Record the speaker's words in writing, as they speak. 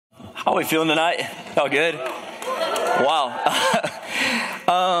How are we feeling tonight? All good? Wow.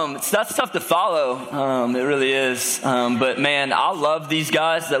 That's tough to follow. It really is. But man, I love these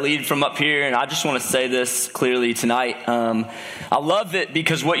guys that lead from up here, and I just want to say this clearly tonight. I love it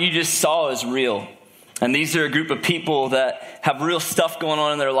because what you just saw is real. And these are a group of people that have real stuff going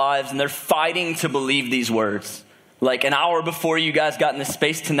on in their lives, and they're fighting to believe these words. Like an hour before you guys got in this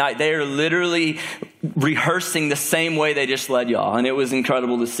space tonight, they are literally rehearsing the same way they just led y'all. And it was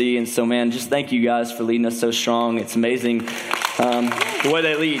incredible to see. And so, man, just thank you guys for leading us so strong. It's amazing the way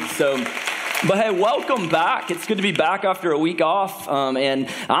they lead. But hey, welcome back. It's good to be back after a week off, and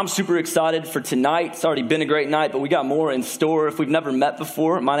I'm super excited for tonight. It's already been a great night, but we got more in store. If we've never met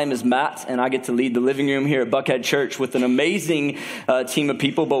before, my name is Matt, and I get to lead the living room here at Buckhead Church with an amazing team of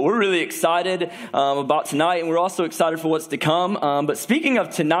people. But we're really excited about tonight, and we're also excited for what's to come. But speaking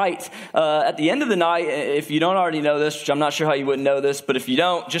of tonight, at the end of the night, if you don't already know this, which I'm not sure how you wouldn't know this, but if you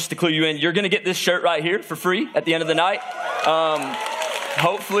don't, just to clue you in, you're going to get this shirt right here for free at the end of the night.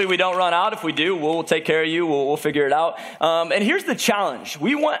 Hopefully we don't run out. If we do, we'll take care of you. We'll figure it out. And here's the challenge.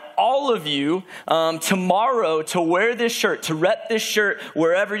 We want all of you tomorrow to wear this shirt, to rep this shirt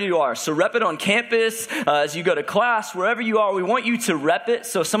wherever you are. So rep it on campus, as you go to class, wherever you are. We want you to rep it.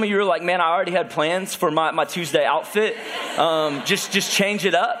 So some of you are like, man, I already had plans for my Tuesday outfit. Just change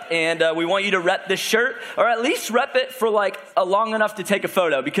it up. And we want you to rep this shirt, or at least rep it for like long enough to take a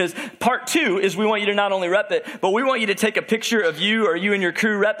photo. Because part 2 is we want you to not only rep it, but we want you to take a picture of you or you and your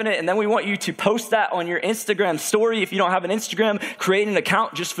crew repping it, and then we want you to post that on your Instagram story. If you don't have an Instagram, create an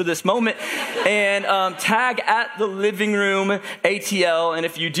account just for this moment, and tag at the living room ATL. And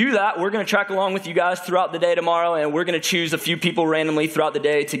if you do that, we're going to track along with you guys throughout the day tomorrow, and we're going to choose a few people randomly throughout the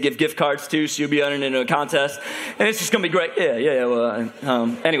day to give gift cards to, so you'll be entered into a contest, and it's just going to be great.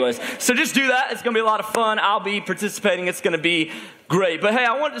 Anyways, so just do that. It's going to be a lot of fun. I'll be participating. It's going to be great. But hey,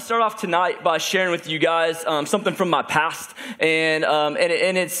 I wanted to start off tonight by sharing with you guys something from my past, and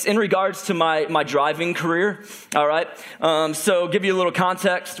it's in regards to my driving career. All right. So give you a little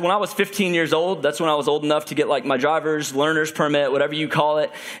context. When I was 15 years old, that's when I was old enough to get like my driver's learner's permit, whatever you call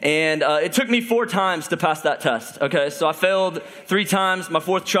it. And it took me 4 times to pass that test. Okay. So I failed 3 times. My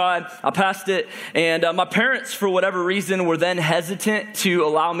 4th try, I passed it. And my parents, for whatever reason, were then hesitant to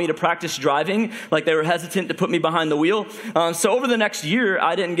allow me to practice driving. Like they were hesitant to put me behind the wheel. So over the next year,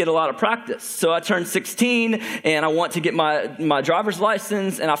 I didn't get a lot of practice. So I turned 16 and I want to get my driver's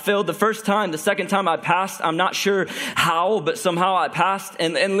license, and I failed the first time. The second time I passed. I'm not sure how, but somehow I passed.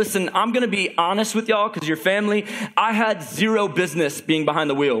 And listen, I'm going to be honest with y'all because you're family. I had 0 business being behind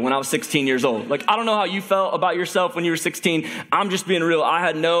the wheel when I was 16 years old. Like, I don't know how you felt about yourself when you were 16. I'm just being real. I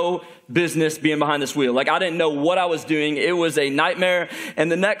had no business being behind this wheel. Like, I didn't know what I was doing. It was a nightmare.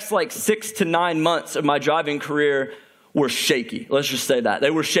 And the next like 6 to 9 months of my driving career were shaky. Let's just say that.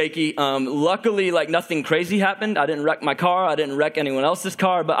 They were shaky. Luckily, like nothing crazy happened. I didn't wreck my car. I didn't wreck anyone else's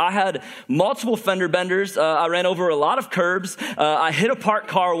car, but I had multiple fender benders. I ran over a lot of curbs. I hit a parked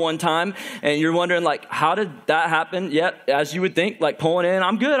car one time, and you're wondering, like, how did that happen? Yep, as you would think, like pulling in,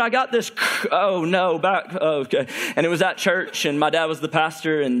 I'm good, I got this. Oh no, back. Oh, okay. And it was at church, and my dad was the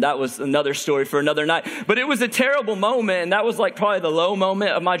pastor, and that was another story for another night. But it was a terrible moment, and that was like probably the low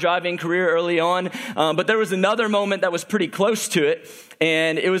moment of my driving career early on. But there was another moment that was pretty close to it,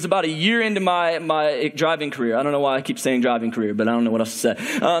 and it was about a year into my driving career. I don't know why I keep saying driving career, but I don't know what else to say.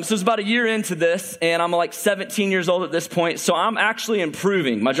 So it was about a year into this, and I'm like 17 years old at this point, so I'm actually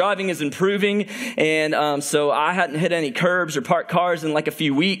improving. My driving is improving, and so I hadn't hit any curbs or parked cars in like a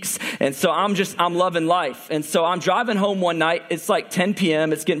few weeks, and so I'm loving life. And so I'm driving home one night. It's like 10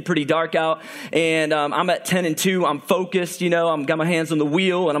 p.m. It's getting pretty dark out, and I'm at 10 and 2. I'm focused, I'm got my hands on the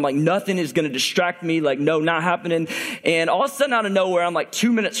wheel, and I'm like, nothing is going to distract me. Like, no, not happening. And all of a sudden, out of nowhere, I'm like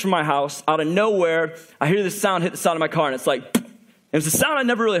 2 minutes from my house. Out of nowhere, I hear this sound hit the side of my car, and it's like, it was a sound I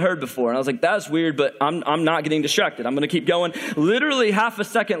never really heard before. And I was like, that's weird, but I'm not getting distracted. I'm going to keep going. Literally half a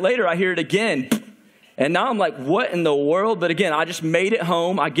second later, I hear it again. And now I'm like, what in the world? But again, I just made it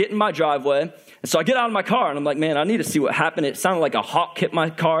home. I get in my driveway. And so I get out of my car, and I'm like, man, I need to see what happened. It sounded like a hawk hit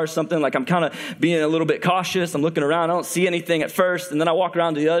my car or something. Like, I'm kind of being a little bit cautious. I'm looking around. I don't see anything at first. And then I walk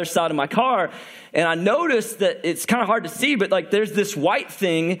around to the other side of my car, and I notice that it's kind of hard to see, but like there's this white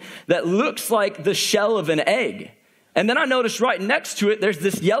thing that looks like the shell of an egg. And then I notice right next to it, there's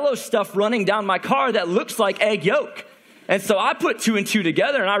this yellow stuff running down my car that looks like egg yolk. And so I put 2 and 2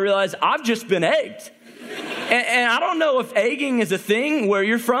 together, and I realized I've just been egged. And I don't know if egging is a thing where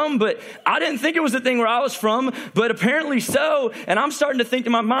you're from, but I didn't think it was a thing where I was from, but apparently so. And I'm starting to think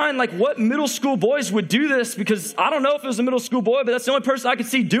in my mind, like, what middle school boys would do this? Because I don't know if it was a middle school boy, but that's the only person I could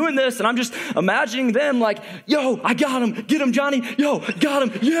see doing this. And I'm just imagining them like, yo, I got him. Get him, Johnny. Yo, got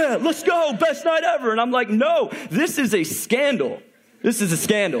him. Yeah, let's go. Best night ever. And I'm like, no, this is a scandal. This is a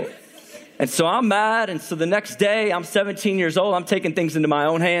scandal. And so I'm mad, and so the next day, I'm 17 years old, I'm taking things into my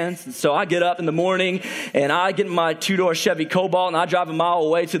own hands. And so I get up in the morning, and I get in my two-door Chevy Cobalt, and I drive a mile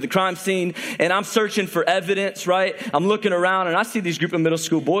away to the crime scene, and I'm searching for evidence, right? I'm looking around, and I see these group of middle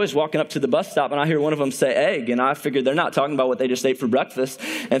school boys walking up to the bus stop, and I hear one of them say egg, and I figured they're not talking about what they just ate for breakfast.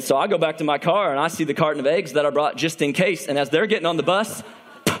 And so I go back to my car, and I see the carton of eggs that I brought just in case, and as they're getting on the bus,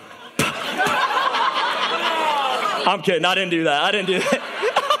 I'm kidding, I didn't do that.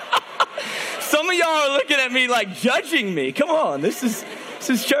 Some of y'all are looking at me like judging me. Come on, this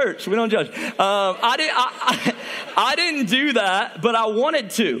is church. We don't judge. I didn't do that, but I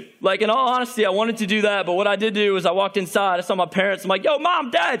wanted to. Like, in all honesty, I wanted to do that. But what I did do is I walked inside. I saw my parents. I'm like, yo,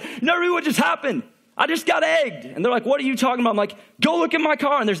 Mom, Dad, you know what just happened? I just got egged. And they're like, what are you talking about? I'm like, go look at my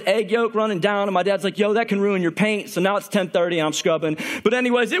car. And there's egg yolk running down. And my dad's like, yo, that can ruin your paint. So now it's 10:30 and I'm scrubbing. But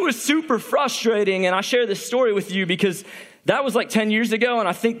anyways, it was super frustrating. And I share this story with you because that was like 10 years ago. And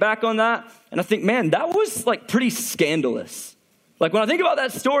I think back on that and I think, man, that was like pretty scandalous. Like when I think about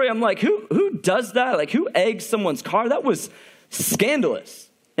that story, I'm like, who does that? Like who eggs someone's car? That was scandalous.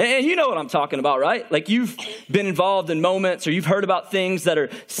 And you know what I'm talking about, right? Like you've been involved in moments or you've heard about things that are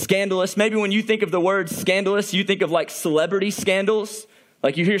scandalous. Maybe when you think of the word scandalous, you think of like celebrity scandals.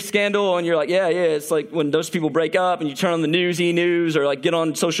 Like you hear scandal and you're like, yeah, it's like when those people break up and you turn on the news or like get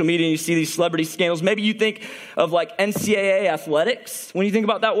on social media and you see these celebrity scandals. Maybe you think of like NCAA athletics. When you think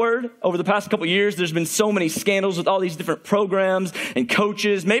about that word, over the past couple of years, there's been so many scandals with all these different programs and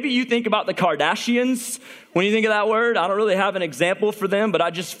coaches. Maybe you think about the Kardashians. When you think of that word, I don't really have an example for them, but I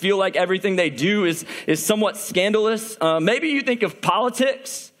just feel like everything they do is somewhat scandalous. Maybe you think of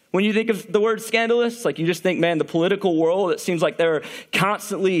politics. When you think of the word scandalous, like you just think, man, the political world, it seems like there are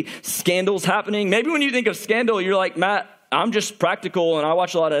constantly scandals happening. Maybe when you think of scandal, you're like, Matt, I'm just practical and I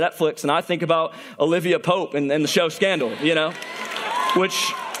watch a lot of Netflix and I think about Olivia Pope and the show Scandal, you know,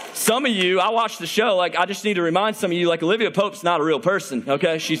 which some of you, I watched the show, like I just need to remind some of you, like Olivia Pope's not a real person,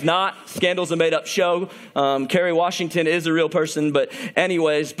 okay? She's not. Scandal's a made up show. Kerry Washington is a real person, but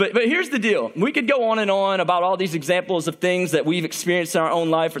anyways, but here's the deal. We could go on and on about all these examples of things that we've experienced in our own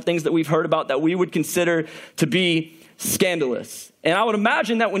life or things that we've heard about that we would consider to be scandalous. And I would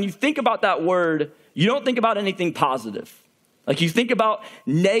imagine that when you think about that word, you don't think about anything positive. Like you think about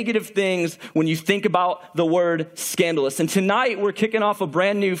negative things when you think about the word scandalous. And tonight we're kicking off a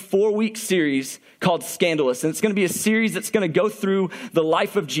brand new 4-week series called Scandalous. And it's going to be a series that's going to go through the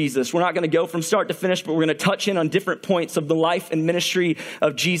life of Jesus. We're not going to go from start to finish, but we're going to touch in on different points of the life and ministry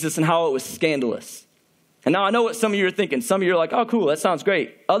of Jesus and how it was scandalous. And now I know what some of you are thinking. Some of you are like, oh, cool, that sounds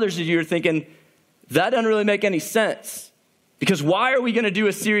great. Others of you are thinking, that doesn't really make any sense. Because why are we going to do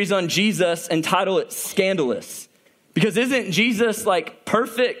a series on Jesus and title it Scandalous? Because isn't Jesus like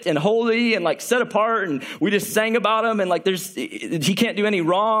perfect and holy and like set apart and we just sang about him and like he can't do any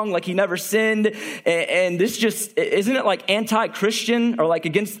wrong, like he never sinned. And this just, isn't it like anti-Christian or like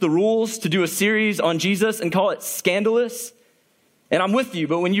against the rules to do a series on Jesus and call it Scandalous? And I'm with you,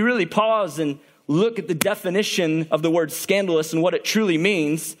 but when you really pause and look at the definition of the word scandalous and what it truly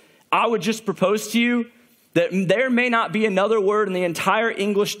means, I would just propose to you that there may not be another word in the entire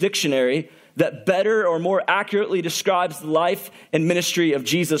English dictionary that better or more accurately describes the life and ministry of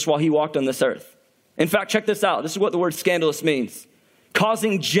Jesus while he walked on this earth. In fact, check this out. This is what the word scandalous means.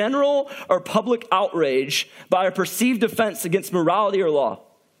 Causing general or public outrage by a perceived offense against morality or law.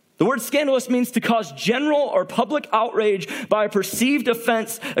 The word scandalous means to cause general or public outrage by a perceived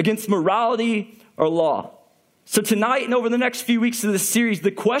offense against morality or law. So tonight and over the next few weeks of this series,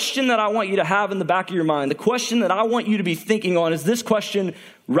 the question that I want you to have in the back of your mind, the question that I want you to be thinking on is this question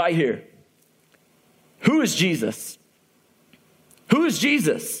right here. Who is Jesus? Who is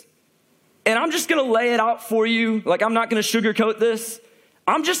Jesus? And I'm just going to lay it out for you. Like, I'm not going to sugarcoat this.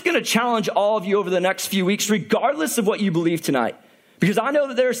 I'm just going to challenge all of you over the next few weeks, regardless of what you believe tonight. Because I know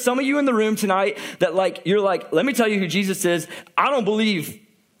that there are some of you in the room tonight that you're like, let me tell you who Jesus is. I don't believe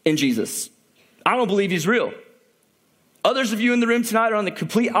in Jesus. I don't believe he's real. Others of you in the room tonight are on the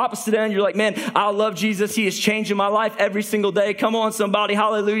complete opposite end. You're like, man, I love Jesus. He is changing my life every single day. Come on, somebody.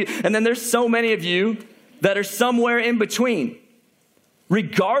 Hallelujah. And then there's so many of you that are somewhere in between.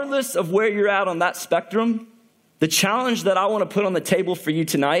 Regardless of where you're at on that spectrum, the challenge that I want to put on the table for you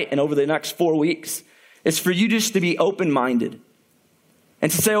tonight and over the next 4 weeks is for you just to be open-minded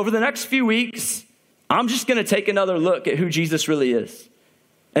and to say over the next few weeks, I'm just going to take another look at who Jesus really is.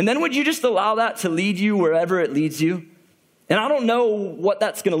 And then would you just allow that to lead you wherever it leads you? And I don't know what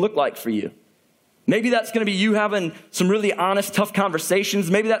that's going to look like for you. Maybe that's going to be you having some really honest, tough conversations.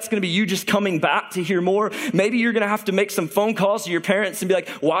 Maybe that's going to be you just coming back to hear more. Maybe you're going to have to make some phone calls to your parents and be like,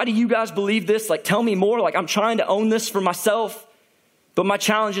 why do you guys believe this? Like, tell me more. Like, I'm trying to own this for myself. But my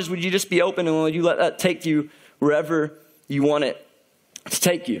challenge is, would you just be open and will you let that take you wherever you want it to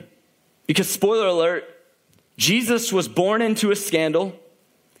take you? Because spoiler alert, Jesus was born into a scandal.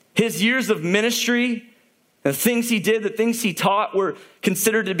 His years of ministry, the things he did, the things he taught were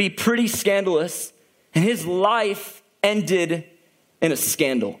considered to be pretty scandalous. And his life ended in a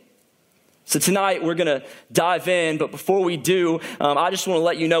scandal. So tonight we're going to dive in. But before we do, I just want to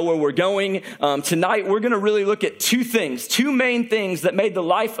let you know where we're going. Tonight we're going to really look at two main things that made the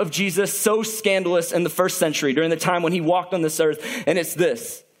life of Jesus so scandalous in the first century during the time when he walked on this earth. And it's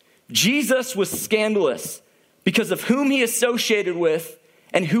this. Jesus was scandalous because of whom he associated with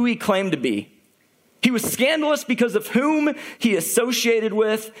and who he claimed to be. He was scandalous because of whom he associated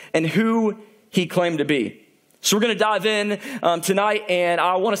with and who he claimed to be. So we're going to dive in tonight, and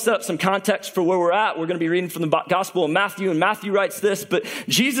I want to set up some context for where we're at. We're going to be reading from the Gospel of Matthew, and Matthew writes this, but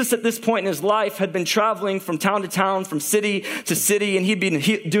Jesus at this point in his life had been traveling from town to town, from city to city, and he'd been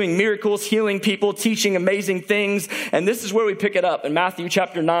doing miracles, healing people, teaching amazing things. And this is where we pick it up in Matthew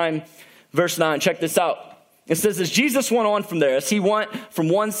chapter 9, verse 9. Check this out. It says, as Jesus went on from there, as he went from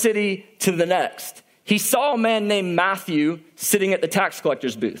one city to the next, he saw a man named Matthew sitting at the tax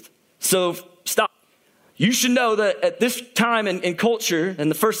collector's booth. So stop. You should know that at this time in culture, in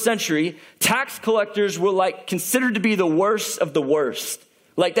the first century, tax collectors were like considered to be the worst of the worst.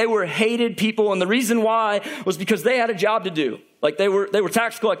 Like they were hated people. And the reason why was because they had a job to do. Like they were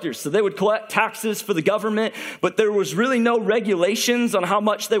tax collectors. So they would collect taxes for the government, but there was really no regulations on how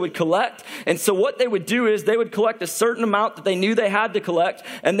much they would collect. And so what they would do is they would collect a certain amount that they knew they had to collect,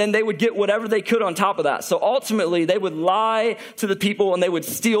 and then they would get whatever they could on top of that. So ultimately they would lie to the people and they would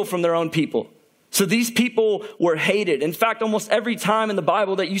steal from their own people. So these people were hated. In fact, almost every time in the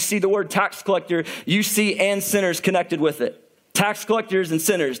Bible that you see the word tax collector, you see and sinners connected with it. Tax collectors and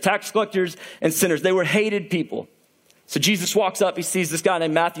sinners, tax collectors and sinners. They were hated people. So Jesus walks up, he sees this guy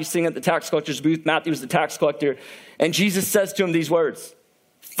named Matthew sitting at the tax collector's booth. Matthew was the tax collector. And Jesus says to him these words,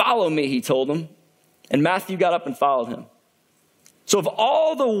 "Follow me," he told him. And Matthew got up and followed him. So of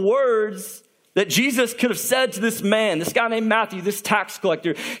all the words that Jesus could have said to this man, this guy named Matthew, this tax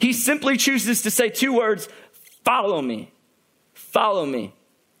collector, he simply chooses to say two words, "Follow me, follow me."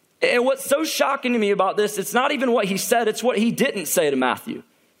 And what's so shocking to me about this, it's not even what he said, it's what he didn't say to Matthew.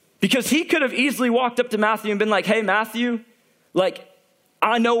 Because he could have easily walked up to Matthew and been like, "Hey, Matthew, like,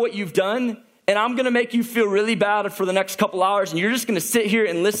 I know what you've done, and I'm going to make you feel really bad for the next couple hours, and you're just going to sit here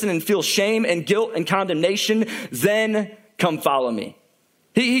and listen and feel shame and guilt and condemnation. Then come follow me."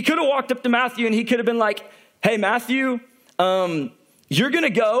 He could have walked up to Matthew and he could have been like, "Hey, Matthew, you're going to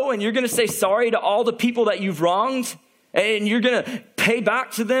go and you're going to say sorry to all the people that you've wronged, and you're going to pay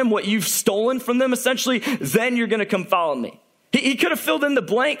back to them what you've stolen from them, essentially. Then you're going to come follow me." He could have filled in the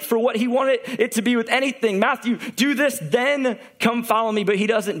blank for what he wanted it to be with anything. "Matthew, do this, then come follow me." But he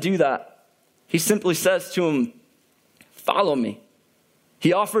doesn't do that. He simply says to him, "Follow me."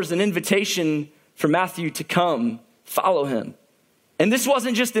 He offers an invitation for Matthew to come follow him. And this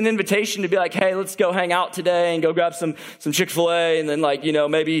wasn't just an invitation to be like, "Hey, let's go hang out today and go grab some Chick-fil-A and then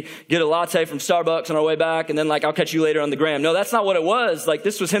maybe get a latte from Starbucks on our way back and then I'll catch you later on the gram." No, that's not what it was.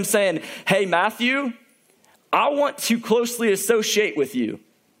 This was him saying, "Hey, Matthew, I want to closely associate with you,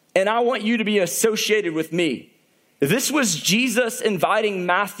 and I want you to be associated with me." This was Jesus inviting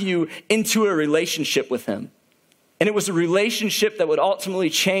Matthew into a relationship with him. And it was a relationship that would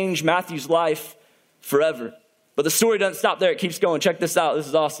ultimately change Matthew's life forever. But the story doesn't stop there. It keeps going. Check this out. This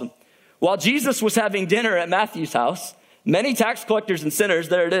is awesome. While Jesus was having dinner at Matthew's house, many tax collectors and sinners,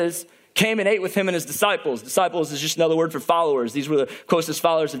 there it is, came and ate with him and his disciples. Disciples is just another word for followers. These were the closest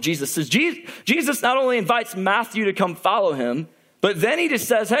followers of Jesus. So Jesus not only invites Matthew to come follow him, but then he just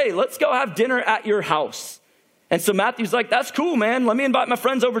says, "Hey, let's go have dinner at your house." And so Matthew's like, "That's cool, man. Let me invite my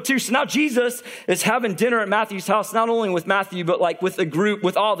friends over too." So now Jesus is having dinner at Matthew's house, not only with Matthew, but with a group,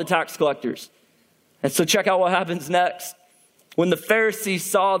 with all the tax collectors. And so check out what happens next. When the Pharisees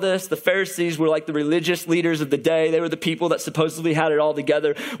saw this, the Pharisees were like the religious leaders of the day. They were the people that supposedly had it all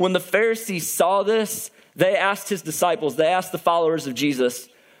together. When the Pharisees saw this, they asked his disciples, they asked the followers of Jesus,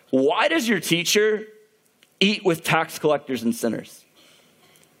 "Why does your teacher eat with tax collectors and sinners?"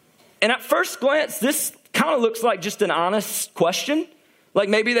 And at first glance, this kind of looks like just an honest question.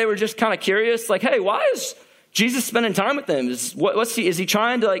 Maybe they were just kind of curious, "Hey, why is Jesus spending time with them. Is he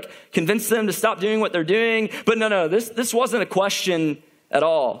trying to like convince them to stop doing what they're doing? But no, this wasn't a question at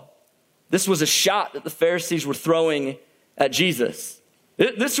all. This was a shot that the Pharisees were throwing at Jesus.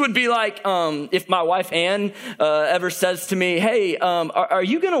 This would be like if my wife Ann ever says to me, hey, are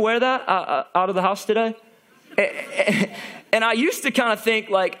you going to wear that out of the house today? And I used to kind of think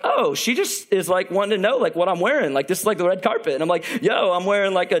like, oh, she just is like wanting to know like what I'm wearing. Like this is like the red carpet. And I'm like, yo, I'm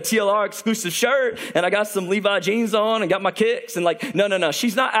wearing like a TLR exclusive shirt and I got some Levi jeans on and got my kicks. And like, no.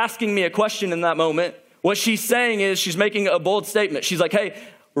 She's not asking me a question in that moment. What she's saying is she's making a bold statement. She's like, hey,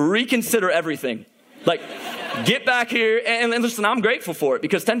 reconsider everything. Like, get back here. And listen, I'm grateful for it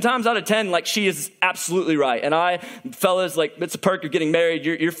because 10 times out of 10, like she is absolutely right. And fellas, like it's a perk of getting married.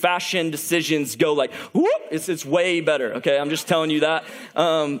 Your fashion decisions go like, whoop, it's way better. Okay. I'm just telling you that.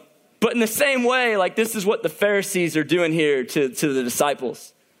 But in the same way, like this is what the Pharisees are doing here to the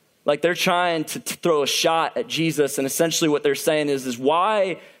disciples. Like they're trying to throw a shot at Jesus. And essentially what they're saying is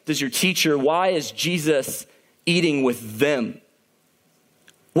why is Jesus eating with them?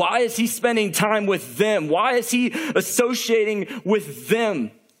 Why is he spending time with them? Why is he associating with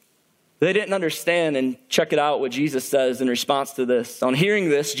them? They didn't understand. And check it out what Jesus says in response to this. On hearing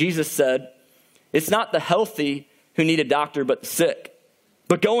this, Jesus said, it's not the healthy who need a doctor, but the sick.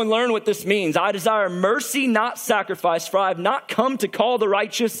 But go and learn what this means. I desire mercy, not sacrifice, for I have not come to call the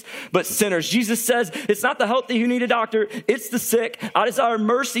righteous, but sinners. Jesus says, it's not the healthy who need a doctor, it's the sick. I desire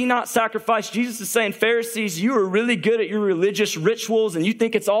mercy, not sacrifice. Jesus is saying, Pharisees, you are really good at your religious rituals, and you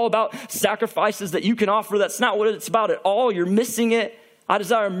think it's all about sacrifices that you can offer. That's not what it's about at all. You're missing it. I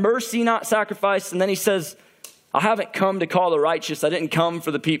desire mercy, not sacrifice. And then he says, I haven't come to call the righteous. I didn't come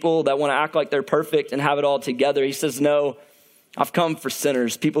for the people that want to act like they're perfect and have it all together. He says, no. I've come for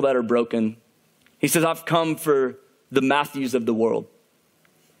sinners, people that are broken. He says, I've come for the Matthews of the world.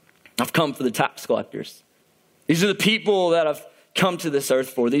 I've come for the tax collectors. These are the people that I've come to this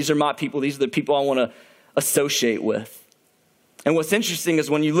earth for. These are my people. These are the people I want to associate with. And what's interesting is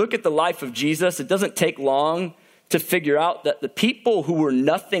when you look at the life of Jesus, it doesn't take long to figure out that the people who were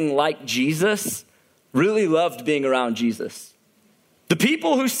nothing like Jesus really loved being around Jesus. The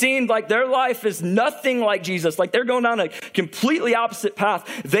people who seemed like their life is nothing like Jesus, like they're going down a completely opposite path,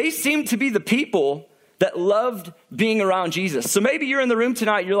 they seem to be the people that loved being around Jesus. So maybe you're in the room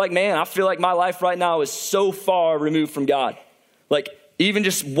tonight, you're like, man, I feel like my life right now is so far removed from God. Like even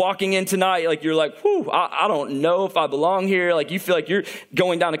just walking in tonight, like you're like, whew, I don't know if I belong here. Like you feel like you're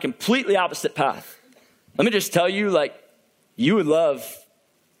going down a completely opposite path. Let me just tell you, like you would love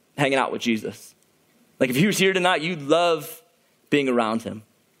hanging out with Jesus. Like if he was here tonight, you'd love being around him.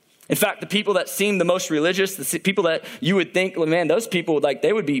 In fact, the people that seem the most religious, the people that you would think, well, man, those people, like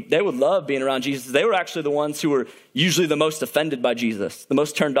they would love being around Jesus. They were actually the ones who were usually the most offended by Jesus, the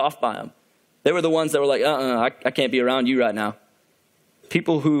most turned off by him. They were the ones that were like, I can't be around you right now.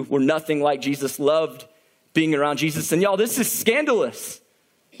 People who were nothing like Jesus loved being around Jesus. And y'all, this is scandalous.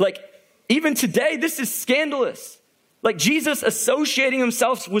 Like even today, this is scandalous. Like Jesus associating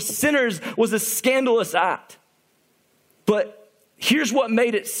himself with sinners was a scandalous act. But here's what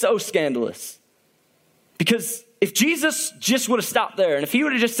made it so scandalous. Because if Jesus just would have stopped there, and if he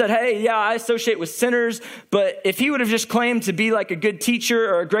would have just said, hey, yeah, I associate with sinners, but if he would have just claimed to be like a good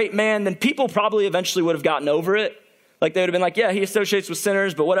teacher or a great man, then people probably eventually would have gotten over it. Like they would have been like, yeah, he associates with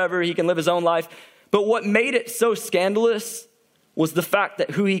sinners, but whatever, he can live his own life. But what made it so scandalous was the fact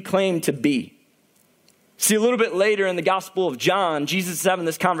that who he claimed to be. See, a little bit later in the Gospel of John, Jesus is having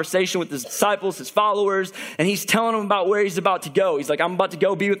this conversation with his disciples, his followers, and he's telling them about where he's about to go. He's like, I'm about to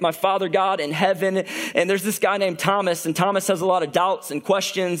go be with my Father God in heaven. And there's this guy named Thomas, and Thomas has a lot of doubts and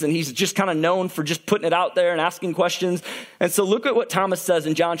questions, and he's just kind of known for just putting it out there and asking questions. And so look at what Thomas says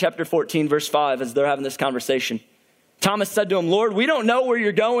in John chapter 14, verse 5, as they're having this conversation. Thomas said to him, Lord, we don't know where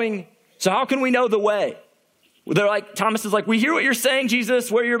you're going, so how can we know the way? They're like, Thomas is like, we hear what you're saying,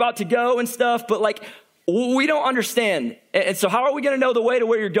 Jesus, where you're about to go and stuff, but like, we don't understand. And so how are we going to know the way to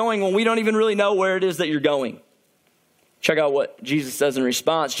where you're going when we don't even really know where it is that you're going? Check out what Jesus says in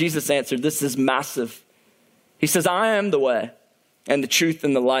response. Jesus answered, this is massive. He says, I am the way and the truth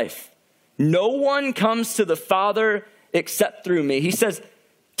and the life. No one comes to the Father except through me. He says,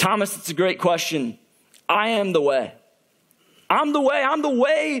 Thomas, it's a great question. I am the way. I'm the way. I'm the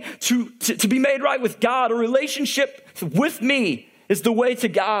way to be made right with God. A relationship with me is the way to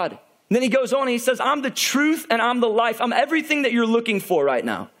God. And then he goes on and he says, I'm the truth and I'm the life. I'm everything that you're looking for right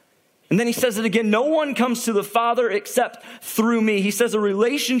now. And then he says it again, no one comes to the Father except through me. He says a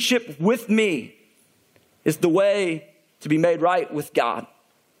relationship with me is the way to be made right with God.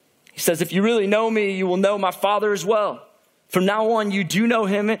 He says, if you really know me, you will know my Father as well. From now on, you do know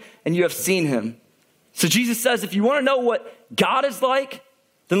him and you have seen him. So Jesus says, if you want to know what God is like,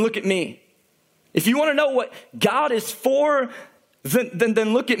 then look at me. If you want to know what God is for,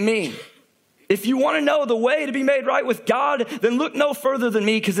 then look at me. If you want to know the way to be made right with God, then look no further than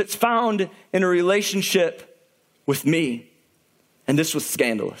me, because it's found in a relationship with me. And this was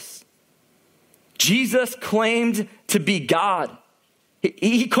scandalous. Jesus claimed to be God.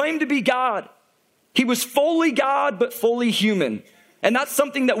 He claimed to be God. He was fully God, but fully human. And that's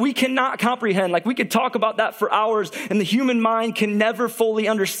something that we cannot comprehend. Like, we could talk about that for hours, and the human mind can never fully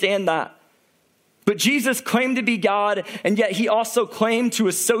understand that. But Jesus claimed to be God, and yet he also claimed to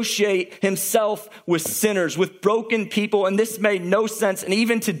associate himself with sinners, with broken people, and this made no sense. And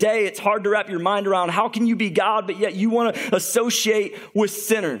even today, it's hard to wrap your mind around. How can you be God, but yet you want to associate with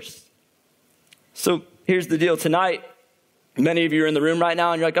sinners? So here's the deal. Tonight, many of you are in the room right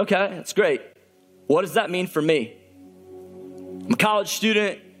now, and you're like, okay, that's great. What does that mean for me? I'm a college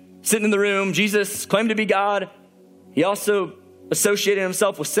student sitting in the room. Jesus claimed to be God. He also associated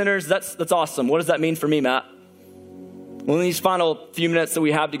himself with sinners. That's awesome. What does that mean for me, Matt? Well, in these final few minutes that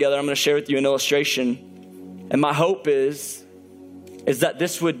we have together, I'm going to share with you an illustration. And my hope is that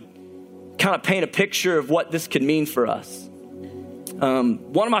this would kind of paint a picture of what this could mean for us.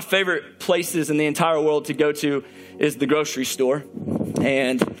 One of my favorite places in the entire world to go to is the grocery store.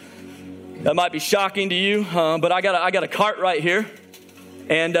 And that might be shocking to you, but I got a cart right here.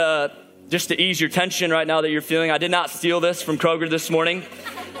 And just to ease your tension right now that you're feeling, I did not steal this from Kroger this morning.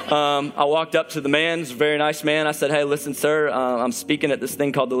 I walked up to the man, he's a very nice man. I said, hey, listen, sir, I'm speaking at this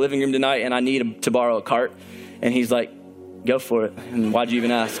thing called the living room tonight, and I need to borrow a cart. And he's like, go for it. And why'd you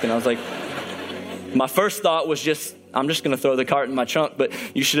even ask? And I was like, my first thought was I'm just going to throw the cart in my trunk. But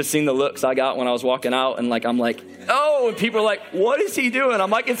you should have seen the looks I got when I was walking out. And I'm like, oh, and people are like, what is he doing? I'm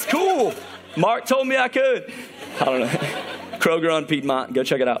like, it's cool. Mark told me I could. I don't know. Kroger on Piedmont. Go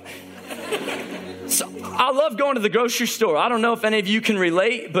check it out. So I love going to the grocery store. I don't know if any of you can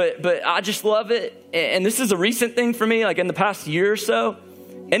relate, but I just love it. And this is a recent thing for me, like in the past year or so.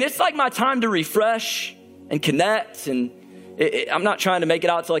 And it's like my time to refresh and connect. And I'm not trying to make it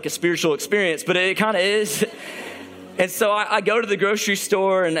out to like a spiritual experience, but it kind of is. And so I go to the grocery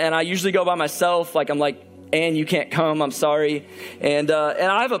store, and I usually go by myself. Like, I'm like, Ann, you can't come. I'm sorry. And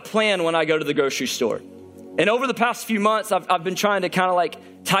I have a plan when I go to the grocery store. And over the past few months, I've been trying to kind of like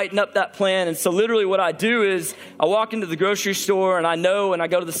tighten up that plan. And so literally what I do is I walk into the grocery store, and I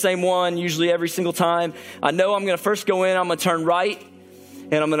go to the same one usually every single time. I know I'm going to first go in, I'm going to turn right.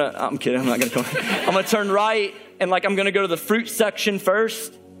 And I'm kidding, I'm not going to go. I'm going to turn right, and I'm going to go to the fruit section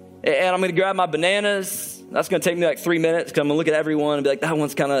first. And I'm going to grab my bananas. That's going to take me like 3 minutes, because I'm going to look at everyone and be like, that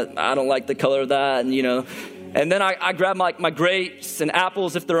one's kind of, I don't like the color of that. And, and then I grab my grapes and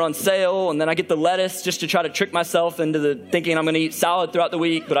apples if they're on sale. And then I get the lettuce just to try to trick myself into thinking I'm going to eat salad throughout the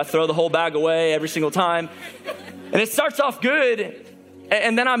week, but I throw the whole bag away every single time. And it starts off good.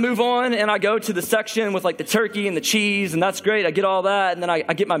 And then I move on, and I go to the section with like the turkey and the cheese, and that's great. I get all that. And then I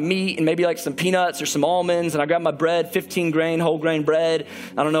get my meat and maybe like some peanuts or some almonds, and I grab my bread, 15 grain, whole grain bread.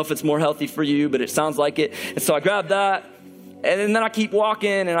 I don't know if it's more healthy for you, but it sounds like it. And so I grab that. And then I keep walking,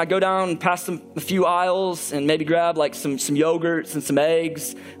 and I go down past a few aisles and maybe grab like some yogurts and some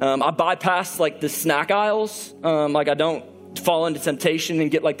eggs. I bypass like the snack aisles. I don't fall into temptation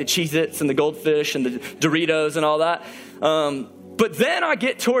and get like the Cheez-Its and the Goldfish and the Doritos and all that. But then I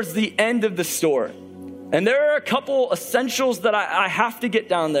get towards the end of the store, and there are a couple essentials that I have to get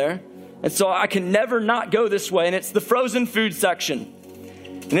down there. And so I can never not go this way. And it's the frozen food section.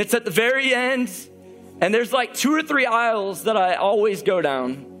 And it's at the very end. And there's like 2 or 3 aisles that I always go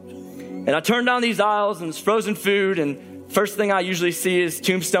down. And I turn down these aisles, and it's frozen food. And first thing I usually see is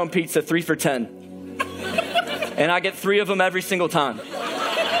Tombstone Pizza 3 for $10. And I get 3 of them every single time.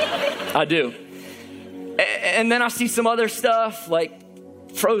 I do. And then I see some other stuff like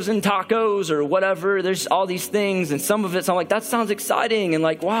frozen tacos or whatever. There's all these things. And some of it, I'm like, that sounds exciting. And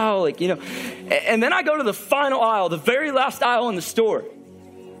like, wow, And then I go to the final aisle, the very last aisle in the store.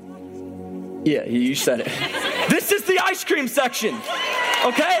 Yeah, you said it. This is the ice cream section,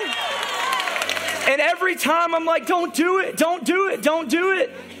 okay? And every time I'm like, don't do it, don't do it, don't do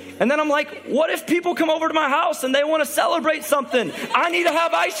it. And then I'm like, what if people come over to my house and they want to celebrate something? I need to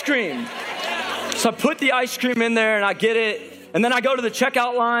have ice cream. So I put the ice cream in there, and I get it. And then I go to the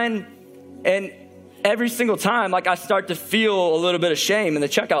checkout line, and every single time, I start to feel a little bit of shame in the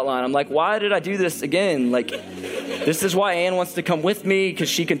checkout line. I'm like, why did I do this again? This is why Ann wants to come with me, because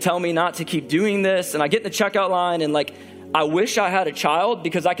she can tell me not to keep doing this. And I get in the checkout line, and I wish I had a child,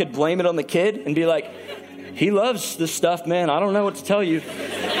 because I could blame it on the kid and be like, he loves this stuff, man. I don't know what to tell you,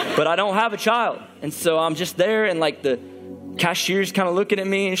 but I don't have a child. And so I'm just there, and the cashier's kind of looking at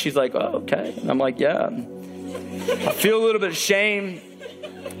me and she's like, oh, okay. And I'm like, yeah. I feel a little bit of shame.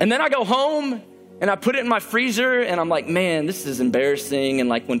 And then I go home and I put it in my freezer and I'm like, man, this is embarrassing. And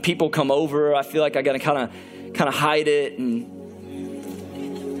like when people come over, I feel like I got to kind of hide it.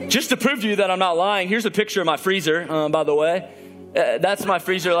 And just to prove to you that I'm not lying, here's a picture of my freezer, by the way. That's my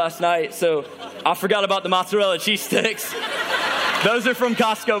freezer last night. So I forgot about the mozzarella cheese sticks. Those are from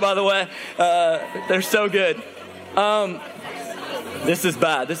Costco, by the way. They're so good. This is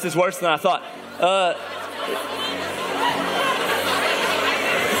bad. This is worse than I thought.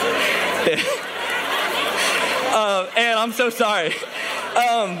 And I'm so sorry.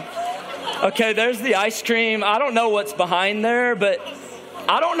 Okay, there's the ice cream. I don't know what's behind there, but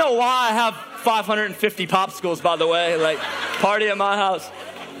I don't know why I have 550 popsicles, by the way, like party at my house.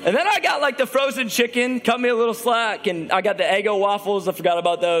 And then I got like the frozen chicken, cut me a little slack, and I got the Eggo waffles. I forgot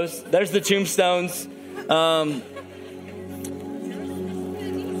about those. There's the tombstones.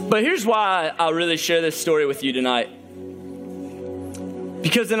 But here's why I really share this story with you tonight.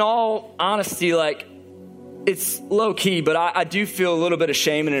 Because in all honesty, like, it's low key, but I do feel a little bit of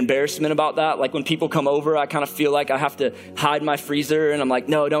shame and embarrassment about that. Like when people come over, I kind of feel like I have to hide my freezer and I'm like,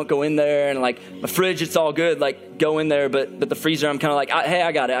 no, don't go in there. And like my fridge, it's all good. Like go in there. But the freezer, I'm kind of like, hey,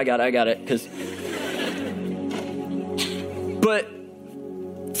 I got it.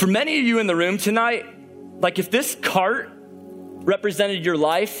 But for many of you in the room tonight, like if this cart represented your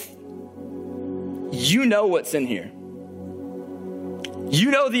life, you know what's in here.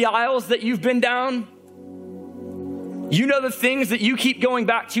 You know the aisles that you've been down. You know the things that you keep going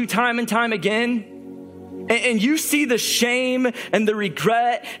back to time and time again. And you see the shame and the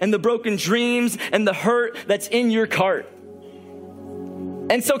regret and the broken dreams and the hurt that's in your cart.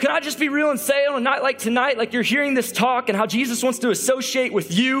 And so can I just be real and say on a night like tonight, like you're hearing this talk and how Jesus wants to associate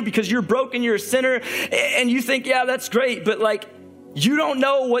with you because you're broken, you're a sinner, and you think, yeah, that's great, but like, you don't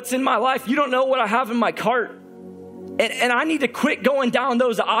know what's in my life. You don't know what I have in my cart. And I need to quit going down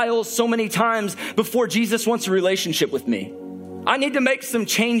those aisles so many times before Jesus wants a relationship with me. I need to make some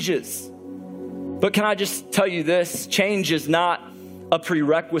changes. But can I just tell you this? Change is not a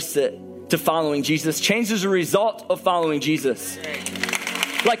prerequisite to following Jesus. Change is a result of following Jesus.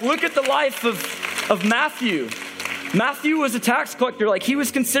 Like, look at the life of Matthew. Matthew was a tax collector. Like, he was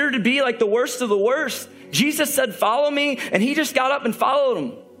considered to be like the worst of the worst. Jesus said, follow me, and he just got up and followed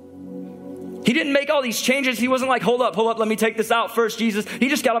him. He didn't make all these changes. He wasn't like, hold up, let me take this out first, Jesus. He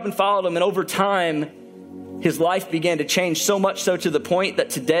just got up and followed him. And over time, his life began to change so much so to the point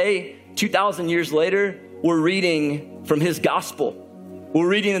that today, 2,000 years later, we're reading from his gospel. We're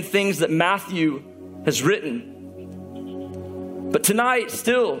reading the things that Matthew has written. But tonight,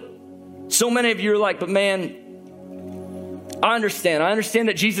 still, so many of you are like, but man, I understand. I understand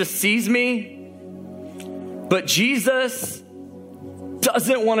that Jesus sees me, but Jesus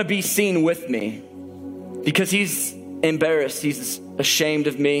doesn't want to be seen with me because he's embarrassed. He's ashamed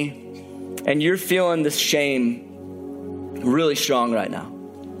of me. And you're feeling this shame really strong right now.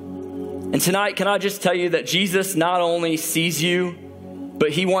 And tonight, can I just tell you that Jesus not only sees you, but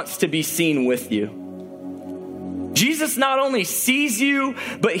he wants to be seen with you. Jesus not only sees you,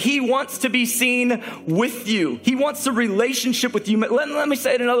 but he wants to be seen with you. He wants a relationship with you. Let me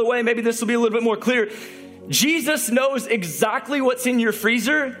say it another way. Maybe this will be a little bit more clear. Jesus knows exactly what's in your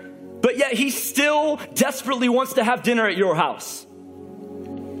freezer, but yet he still desperately wants to have dinner at your house.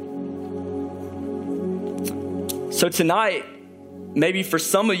 So tonight, maybe for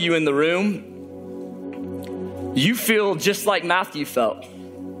some of you in the room, you feel just like Matthew felt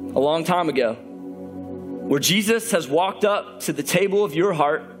a long time ago, where Jesus has walked up to the table of your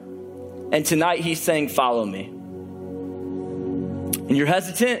heart, and tonight he's saying, follow me. And you're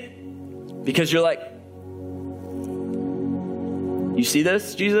hesitant because you're like, you see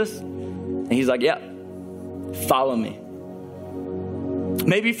this, Jesus? And he's like, yeah, follow me.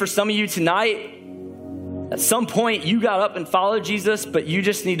 Maybe for some of you tonight, at some point you got up and followed Jesus, but you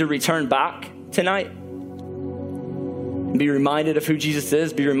just need to return back tonight. And be reminded of who Jesus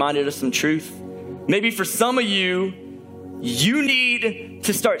is, be reminded of some truth. Maybe for some of you, you need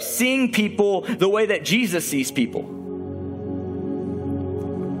to start seeing people the way that Jesus sees people.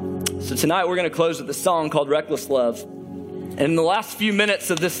 So tonight we're going to close with a song called Reckless Love. And in the last few minutes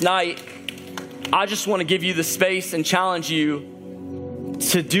of this night, I just want to give you the space and challenge you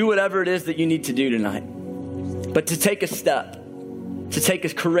to do whatever it is that you need to do tonight. But to take a step, to take a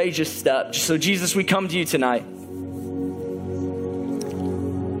courageous step. So Jesus, we come to you tonight.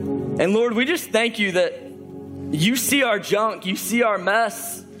 And Lord, we just thank you that you see our junk, you see our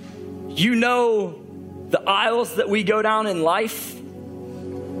mess. You know the aisles that we go down in life.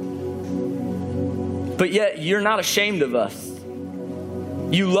 but yet you're not ashamed of us.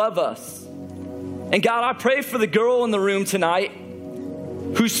 You love us. And God, I pray for the girl in the room tonight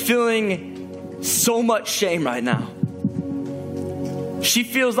who's feeling so much shame right now. She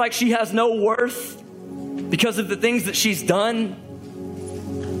feels like she has no worth because of the things that she's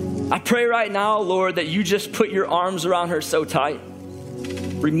done. I pray right now, Lord, that you just put your arms around her so tight.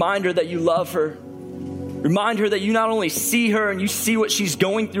 Remind her that you love her. Remind her that you not only see her and you see what she's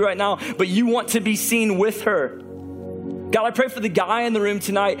going through right now, but you want to be seen with her. God, I pray for the guy in the room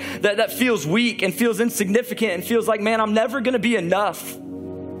tonight that feels weak and feels insignificant and feels like, man, I'm never going to be enough.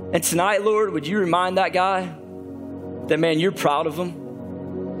 And tonight, Lord, would you remind that guy that, man, you're proud of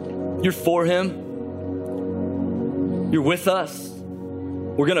him. You're for him. You're with us.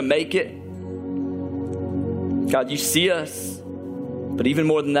 We're going to make it. God, you see us. But even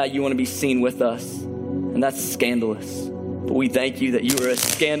more than that, you want to be seen with us. And that's scandalous. But we thank you that you are a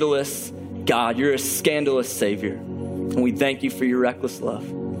scandalous God. You're a scandalous Savior. And we thank you for your reckless love.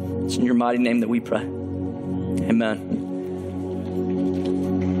 It's in your mighty name that we pray. Amen.